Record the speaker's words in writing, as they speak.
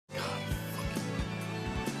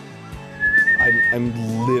I'm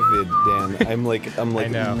livid, Dan. I'm like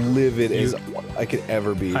livid as I could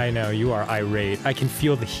ever be. I know, you are irate. I can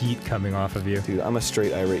feel the heat coming off of you. Dude, I'm a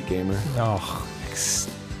straight irate gamer. Oh,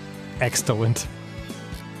 excellent.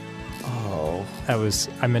 Oh.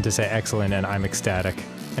 I meant to say excellent and I'm ecstatic.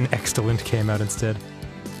 And excellent came out instead.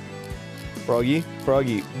 Froggy,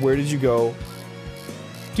 where did you go?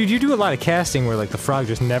 Dude, you do a lot of casting where, like, the frog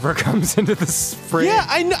just never comes into the frame. Yeah,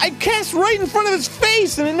 I cast right in front of his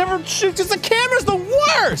face and it never shoots, because the camera's the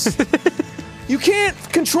worst! You can't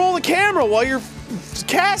control the camera while you're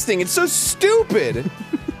casting, it's so stupid!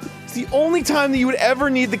 It's the only time that you would ever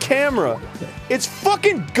need the camera. It's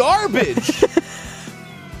fucking garbage!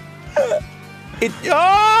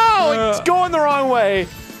 It's going the wrong way!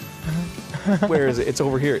 Where is it? It's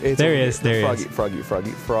over here. It's there he is. There he is.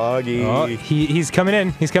 Froggy. Oh, he's coming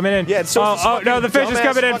in. He's coming in. Yeah, it's so. Oh no, the fish is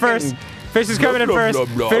coming in first. Fish is coming in first.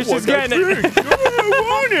 Fish is getting it. I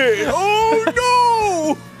want it.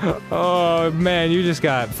 Oh no! Oh man, you just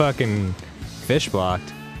got fucking fish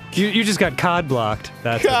blocked. You just got cod blocked.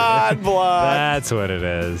 That's cod blocked. That's what it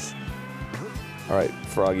is. All right,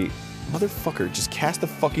 Froggy. Motherfucker, just cast the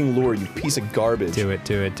fucking lure, you piece of garbage. Do it.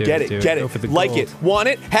 Get it. Go for the like gold. It, want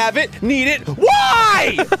it, have it, need it.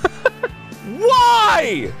 Why?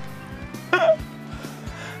 Why?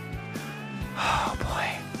 Oh boy.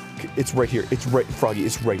 It's right here. It's right, Froggy.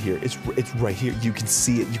 It's right here. It's right here. You can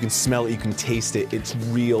see it. You can smell it. You can taste it. It's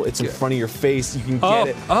real. It's in front of your face. You can get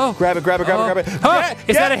it. Oh. Grab it. Grab it. Oh.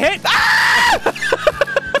 Is that a hit? Ah!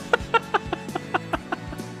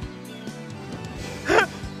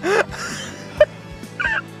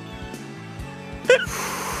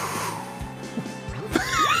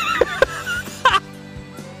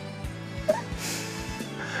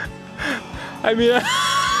 I mean,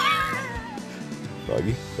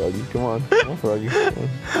 Froggy, come on, Froggy. Come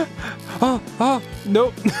on. Oh,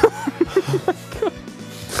 nope.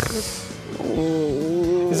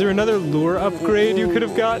 Is there another lure upgrade you could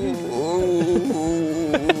have gotten?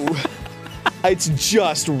 It's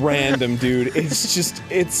just random, dude.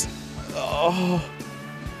 It's. Oh.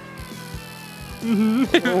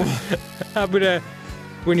 I'm gonna,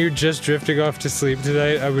 when you're just drifting off to sleep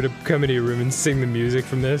tonight, I'm gonna come into your room and sing the music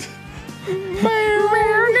from this.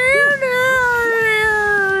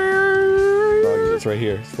 Froggy, it's right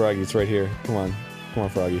here. Froggy, it's right here. Come on,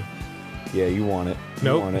 Froggy. Yeah, you want it.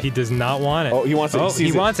 Nope, he does not want it. Oh, he wants it. Oh,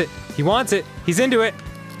 he wants it. He wants it. He's into it.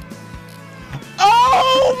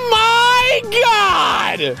 Oh my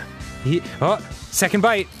God! Second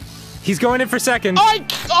bite. He's going in for second.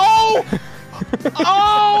 Oh!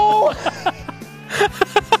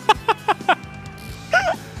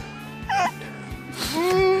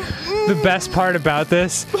 The best part about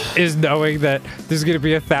this is knowing that there's gonna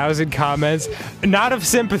be 1,000 comments, not of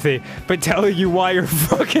sympathy, but telling you why you're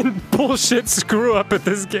fucking bullshit screw up at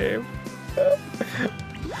this game.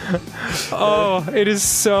 Oh, it is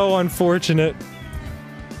so unfortunate.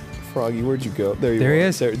 Froggy, where'd you go? There he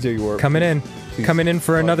is. There you were. Coming in. Please. Coming in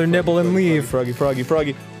for another nibble and leave. Froggy.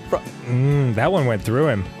 That one went through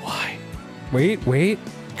him. Why? Wait.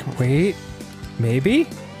 Maybe?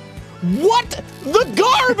 What? The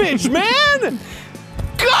garbage, man!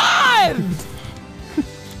 God!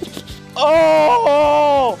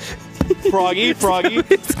 Oh! Froggy.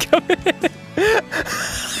 It's coming in.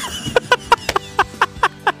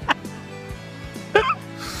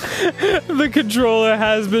 The controller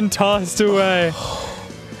has been tossed away.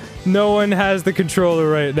 No one has the controller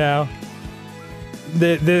right now.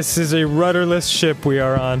 This is a rudderless ship we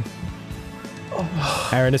are on.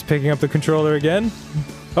 Arin is picking up the controller again.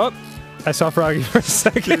 Oh, I saw Froggy for a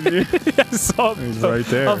second. I saw He's right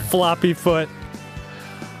there. A floppy foot.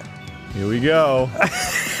 Here we go.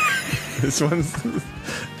 This one's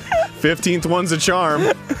 15th one's a charm.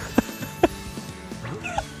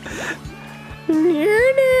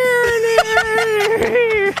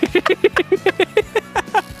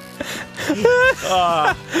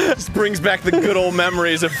 This brings back the good old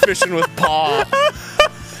memories of fishing with Pa.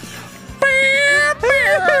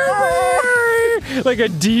 Like a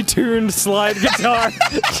detuned slide guitar.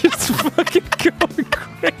 Just fucking going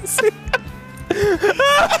crazy.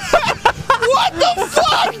 What the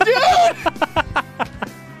fuck, dude?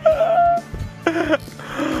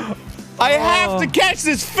 I have to catch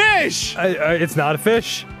this fish! It's not a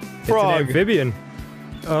fish. Frog. It's an amphibian.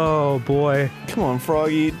 Oh boy. Come on,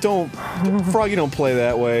 Froggy. Froggy don't play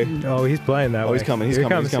that way. Oh, he's playing that way. Oh, he's coming. Here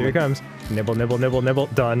he comes. Nibble.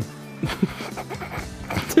 Done.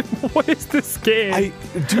 What is this game?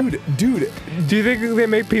 Dude. Do you think they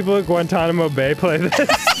make people at Guantanamo Bay play this?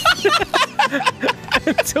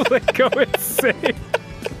 Until they go insane.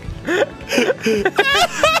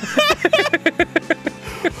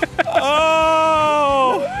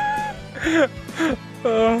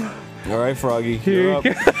 right, Froggy. Here You're up.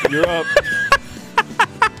 You're up.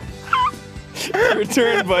 Your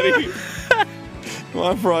turn, buddy. Come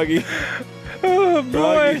on, Froggy. Oh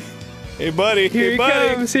boy. Froggy. Hey, buddy. Here hey, buddy.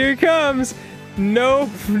 he comes. Here he comes. Nope.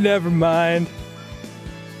 Never mind.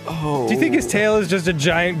 Oh. Do you think his tail is just a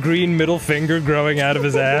giant green middle finger growing out of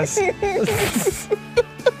his ass?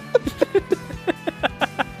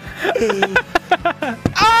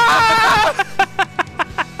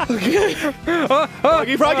 Okay.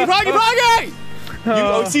 Froggy, Froggy, Froggy, Froggy!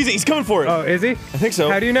 Oh, he sees it. He's coming for it. Oh, is he? I think so.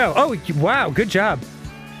 How do you know? Oh, wow. Good job.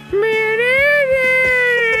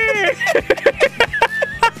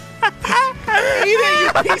 Eat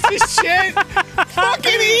it, you piece of shit!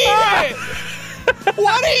 Fucking eat it!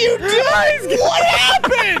 What are you doing? What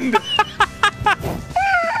happened?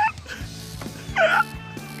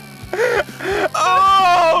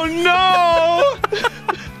 Oh no!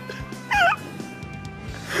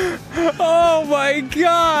 Oh my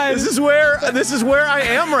god! This is where I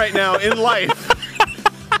am right now in life.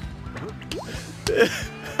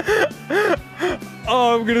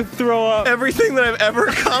 Oh, I'm gonna throw up. Everything that I've ever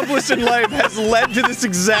accomplished in life has led to this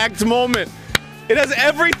exact moment. It has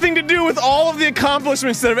everything to do with all of the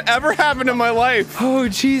accomplishments that have ever happened in my life. Oh,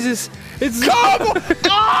 Jesus. It's- Come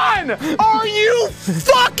on! Are you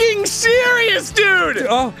fucking serious, dude?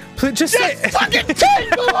 Oh, please, just say- fucking take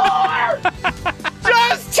the more!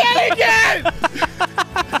 Just take it!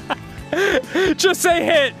 Just say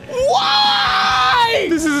hit. Why?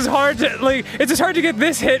 This is as hard to, like, it's as hard to get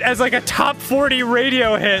this hit as, like, a top 40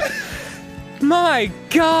 radio hit. My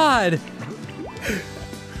God.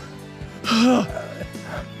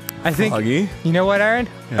 I think, Froggy? you know what, Aaron?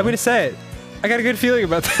 I'm gonna say it. I got a good feeling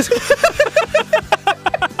about this.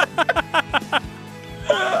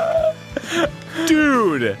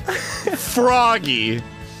 Dude! Froggy!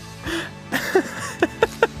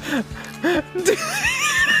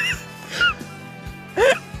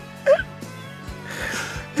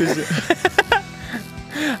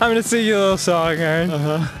 I'm gonna sing you a little song, Aaron.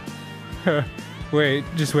 Uh-huh. Wait,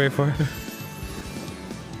 just wait for it.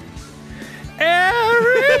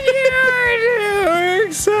 Aaron, you're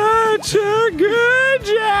doing such a good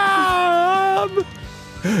job!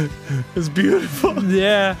 It's beautiful.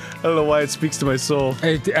 Yeah. I don't know why it speaks to my soul.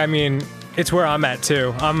 I mean, it's where I'm at,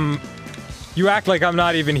 too. You act like I'm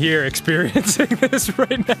not even here experiencing this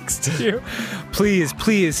right next to you. Please,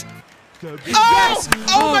 please. Oh! Yes!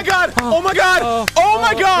 Oh my god! Oh my god! Oh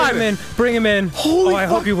my god! Bring him in. Bring him in. Holy I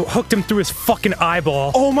hope you hooked him through his fucking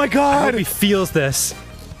eyeball. Oh my I god! hope he feels this.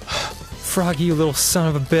 Froggy, you little son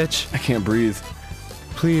of a bitch. I can't breathe.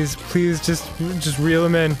 Please, please, just reel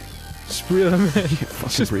him in. Just reel him in.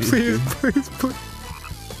 Just breathe, please, dude. please, please.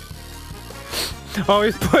 Oh,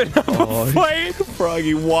 he's putting up a fight.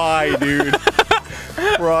 Froggy, why, dude?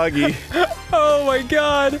 Froggy. Oh my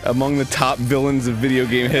god. Among the top villains of video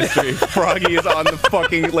game history, Froggy is on the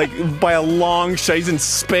fucking, like, by a long shot. He's in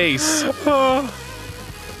space.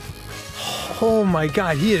 Oh my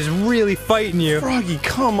god, he is really fighting you. Froggy,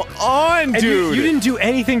 come on, And dude! you didn't do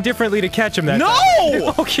anything differently to catch him that No!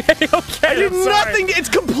 time. Okay, okay. I did nothing! It's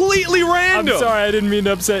completely I'm random! sorry, I didn't mean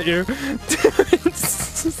to upset you.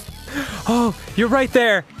 Oh, you're right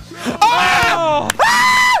there. Oh!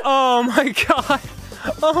 Oh my god.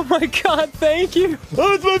 Oh my god, thank you.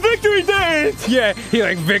 Oh, it's my victory dance! Yeah, he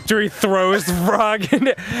like victory throws the frog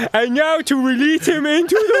and now to release him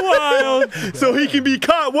into the wild. So he can be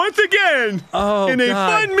caught once again! Oh, in a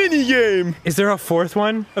God. fun mini-game! Is there a fourth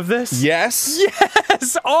one of this? Yes?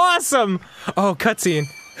 Yes! Awesome! Oh, cutscene.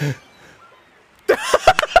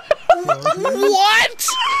 What?!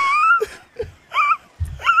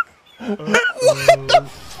 What the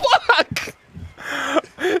fuck?!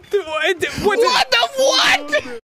 What What the what?!